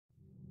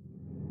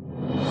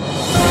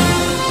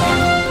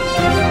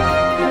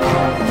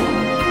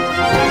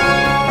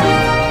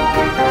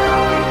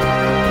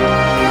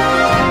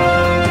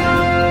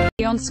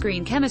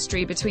on-screen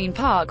chemistry between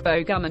Park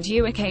Bo-gum and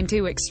Yoona came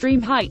to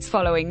extreme heights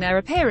following their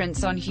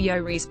appearance on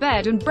Hyore's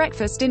Bed and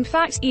Breakfast. In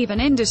fact, even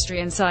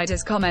industry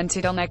insiders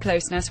commented on their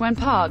closeness when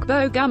Park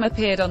Bo-gum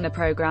appeared on the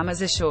program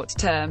as a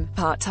short-term,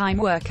 part-time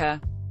worker.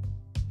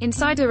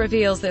 Insider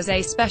reveals there's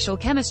a special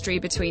chemistry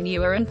between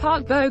Yoona and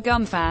Park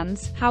Bo-gum.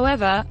 Fans,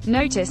 however,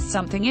 noticed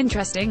something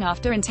interesting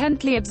after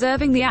intently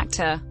observing the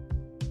actor.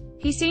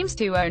 He seems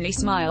to only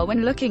smile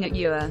when looking at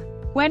Yoona.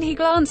 When he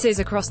glances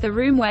across the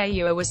room where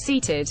Yoona was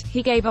seated,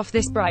 he gave off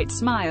this bright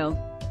smile.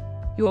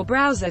 Your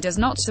browser does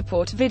not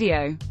support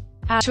video.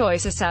 Our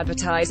choice is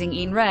advertising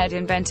in red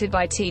invented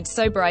by Teed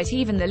so bright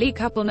even the Lee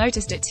couple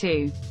noticed it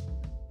too.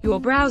 Your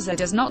browser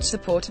does not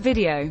support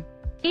video.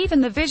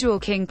 Even the visual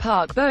king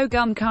Park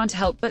Bo-gum can't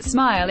help but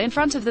smile in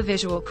front of the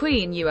visual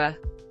queen Yoona.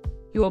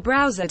 Your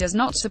browser does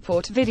not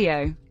support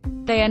video.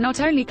 They are not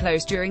only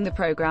close during the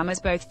program as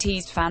both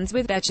teased fans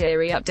with their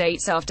cheery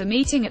updates after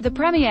meeting at the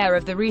premiere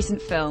of the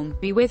recent film,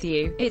 Be With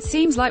You. It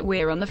seems like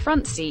we're on the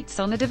front seats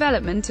on the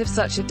development of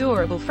such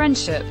adorable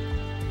friendship.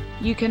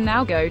 You can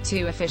now go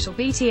to official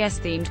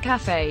BTS-themed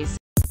cafes.